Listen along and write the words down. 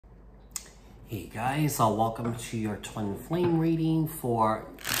Hey guys, welcome to your twin flame reading for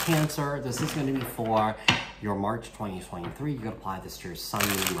Cancer. This is going to be for your March 2023. You're going to apply this to your Sun,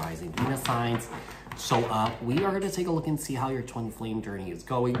 Moon, Rising, Venus signs. So we are going to take a look and see how your twin flame journey is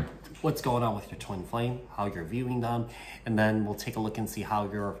going, what's going on with your twin flame, how you're viewing them, and then we'll take a look and see how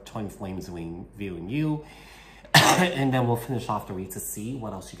your twin flame is viewing you. And then we'll finish off the read to see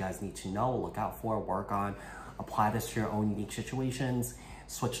what else you guys need to know, look out for, work on, apply this to your own unique situations.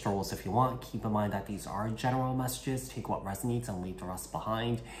 Switch the roles if you want. Keep in mind that these are general messages. Take what resonates and leave the rest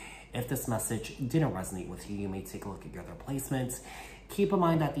behind. If this message didn't resonate with you, you may take a look at your other placements. Keep in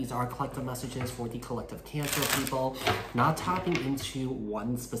mind that these are collective messages for the collective Cancer people, not tapping into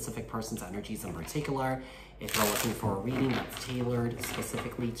one specific person's energies in particular. If you're looking for a reading that's tailored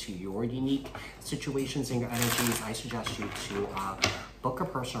specifically to your unique situations and your energies, I suggest you to book a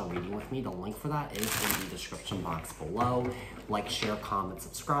personal reading with me. The link for that is in the description box below. Like, share, comment,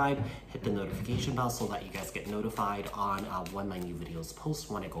 subscribe, hit the notification bell so that you guys get notified on when my new videos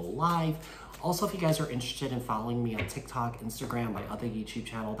post, when I go live. Also, if you guys are interested in following me on TikTok, Instagram, my other YouTube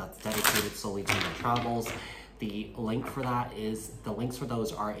channel that's dedicated solely to my travels, the links for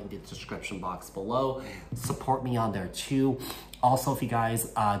those are in the description box below. Support me on there too. Also, if you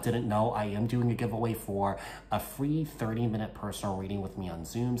guys didn't know, I am doing a giveaway for a free 30-minute personal reading with me on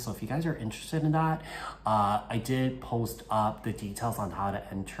Zoom. So if you guys are interested in that, I did post up the details on how to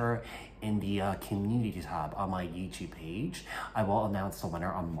enter in the community tab on my YouTube page. I will announce the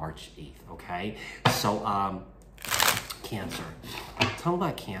winner on March 8th, okay? So, Cancer. Tell me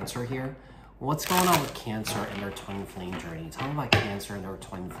about Cancer here. What's going on with Cancer and their twin flame journey? Tell me about Cancer and their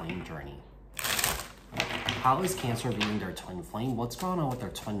twin flame journey. How is Cancer viewing their twin flame? What's going on with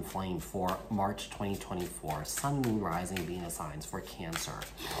their twin flame for March 2024? Sun, Moon, Rising, Venus signs for Cancer.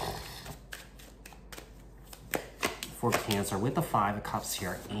 For Cancer with the Five of Cups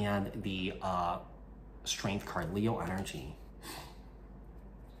here and the Strength card, Leo energy.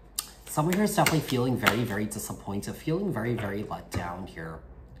 Someone here is definitely feeling very, very disappointed, feeling very, very let down here.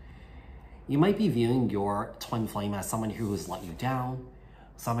 You might be viewing your twin flame as someone who has let you down,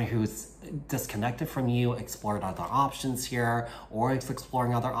 someone who's disconnected from you, explored other options here, or is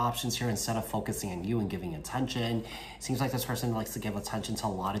exploring other options here instead of focusing on you and giving attention. It seems like this person likes to give attention to a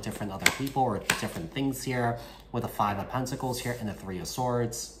lot of different other people or different things here, with the Five of Pentacles here and the Three of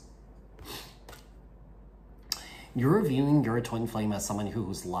Swords. You're viewing your twin flame as someone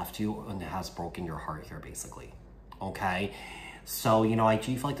who's left you and has broken your heart here, basically, okay? So, you know, I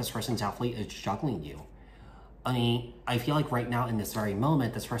do feel like this person definitely is juggling you. I mean, I feel like right now in this very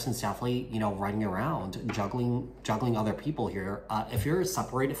moment, this person's definitely, you know, running around, juggling other people here. If you're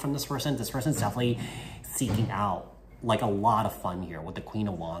separated from this person's definitely seeking out like a lot of fun here with the Queen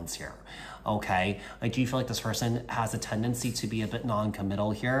of Wands here, okay? I do feel like this person has a tendency to be a bit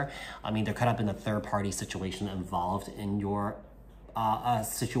non-committal here. I mean, there could have been a third-party situation involved in your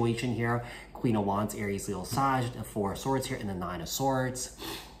situation here. Queen of Wands, Aries, Leo, Sag, the Four of Swords here, and the Nine of Swords.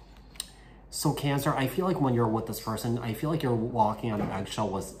 So Cancer, I feel like when you're with this person, I feel like you're walking on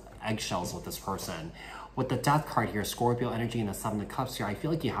eggshells with this person. With the Death card here, Scorpio energy, and the Seven of Cups here, I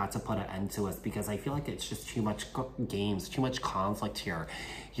feel like you had to put an end to it because I feel like it's just too much games, too much conflict here.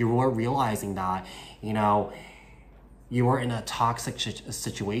 You were realizing that, you know, you were in a toxic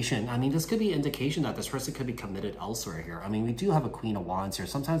situation. I mean, this could be an indication that this person could be committed elsewhere here. I mean, we do have a Queen of Wands here.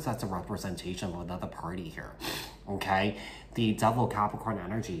 Sometimes that's a representation of another party here, okay? The Devil, Capricorn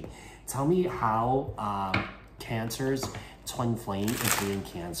energy. Tell me how Cancer's twin flame is viewing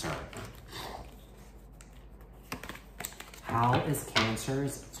Cancer. How is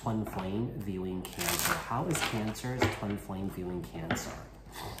Cancer's twin flame viewing Cancer? How is Cancer's twin flame viewing Cancer?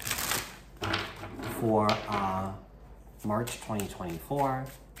 For March 2024.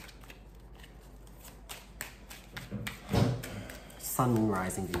 Sun, Moon,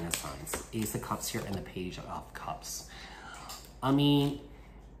 Rising, Venus signs. Ace of Cups here and the Page of Cups. I mean,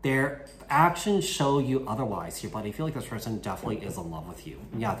 their actions show you otherwise here, but I feel like this person definitely is in love with you.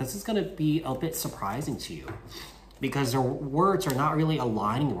 Yeah, this is going to be a bit surprising to you because their words are not really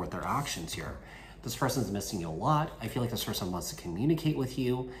aligning with their actions here. This person's missing you a lot. I feel like this person wants to communicate with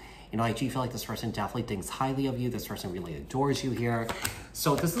you. You know, I do feel like this person definitely thinks highly of you. This person really adores you here.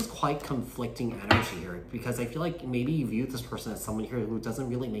 So this is quite conflicting energy here because I feel like maybe you view this person as someone here who doesn't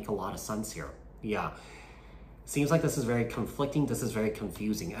really make a lot of sense here. Yeah. Seems like this is very conflicting. This is very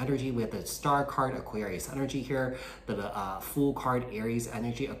confusing energy. We have the Star card, Aquarius energy here. The Fool card, Aries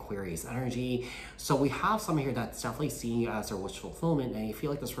energy, Aquarius energy. So we have someone here that's definitely seeing you as their wish fulfillment, and you feel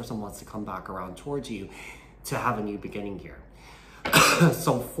like this person wants to come back around towards you to have a new beginning here.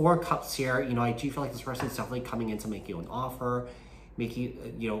 So Four Cups here, you know, I do feel like this person is definitely coming in to make you an offer. make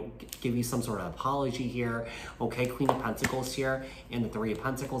you, give you some sort of apology here. Okay, Queen of Pentacles here and the Three of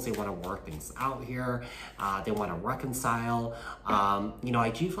Pentacles, they want to work things out here. They want to reconcile. I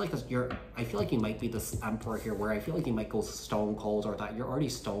do feel like I feel like you might be this Emperor here, where I feel like you might go stone cold, or that you're already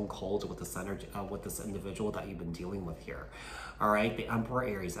stone cold with this energy, with this individual that you've been dealing with here. All right, the Emperor,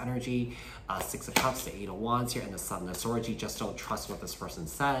 Aries energy, Six of Cups, the Eight of Wands here, and the Seven of Swords. You just don't trust what this person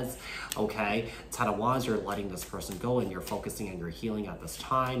says, okay? Ten of Wands, you're letting this person go, and you're focusing on your healing at this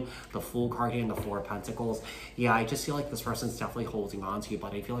time. The Fool card here and the Four of Pentacles. Yeah, I just feel like this person's definitely holding on to you,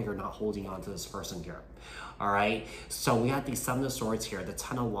 but I feel like you're not holding on to this person here. All right, so we have the Seven of Swords here, the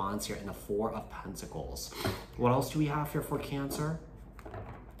Ten of Wands here, and the Four of Pentacles. What else do we have here for Cancer?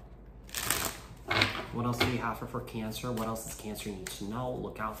 What else do we have for Cancer? What else does Cancer need to know,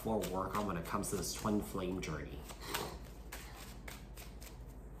 look out for, work on when it comes to this twin flame journey?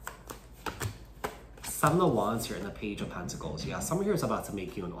 Seven of Wands here and the Page of Pentacles. Yeah, someone here is about to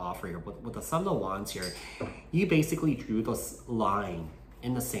make you an offer here. With the Seven of Wands here, you basically drew this line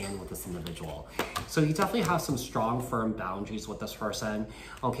in the sand with this individual. So you definitely have some strong, firm boundaries with this person.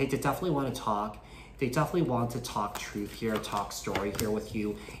 Okay, they definitely want to talk. They definitely want to talk truth here, talk story here with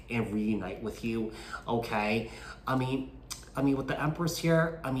you, and reunite with you, okay? I mean, with the Empress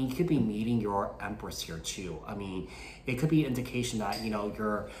here, you could be meeting your Empress here too. It could be an indication that,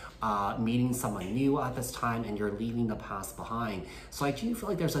 you're meeting someone new at this time and you're leaving the past behind. So I do feel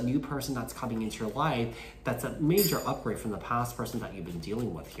like there's a new person that's coming into your life that's a major upgrade from the past person that you've been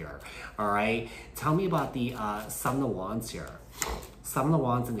dealing with here, all right? Tell me about the Seven of Wands here. Seven of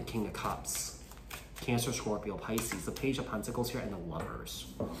Wands and the King of Cups. Cancer, Scorpio, Pisces, the Page of Pentacles here, and the Lovers.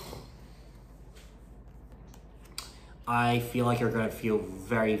 I feel like you're going to feel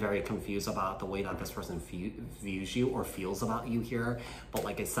very, very confused about the way that this person views you or feels about you here. But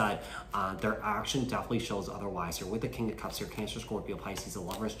like I said, their action definitely shows otherwise here. With the King of Cups here, Cancer, Scorpio, Pisces, the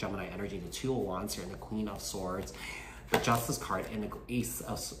Lovers, Gemini energy, the Two of Wands here, and the Queen of Swords, the Justice card, and the Eight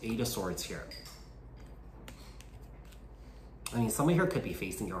of Swords here. Someone here could be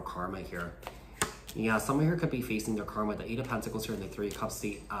facing your karma here. Yeah, someone here could be facing their karma. The Eight of Pentacles here and the Three of Cups,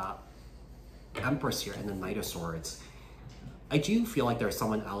 the Empress here and the Knight of Swords. I do feel like there's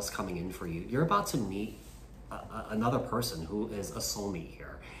someone else coming in for you. You're about to meet another person who is a soulmate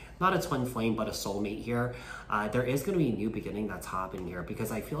here. Not a twin flame, but a soulmate here. There is going to be a new beginning that's happening here,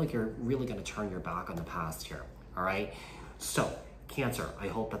 because I feel like you're really going to turn your back on the past here. All right? So, Cancer, I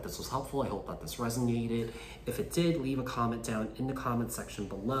hope that this was helpful. I hope that this resonated. If it did, leave a comment down in the comment section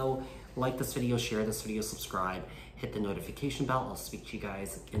below. Like this video, share this video, subscribe, hit the notification bell. I'll speak to you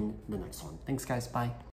guys in the next one. Thanks, guys. Bye.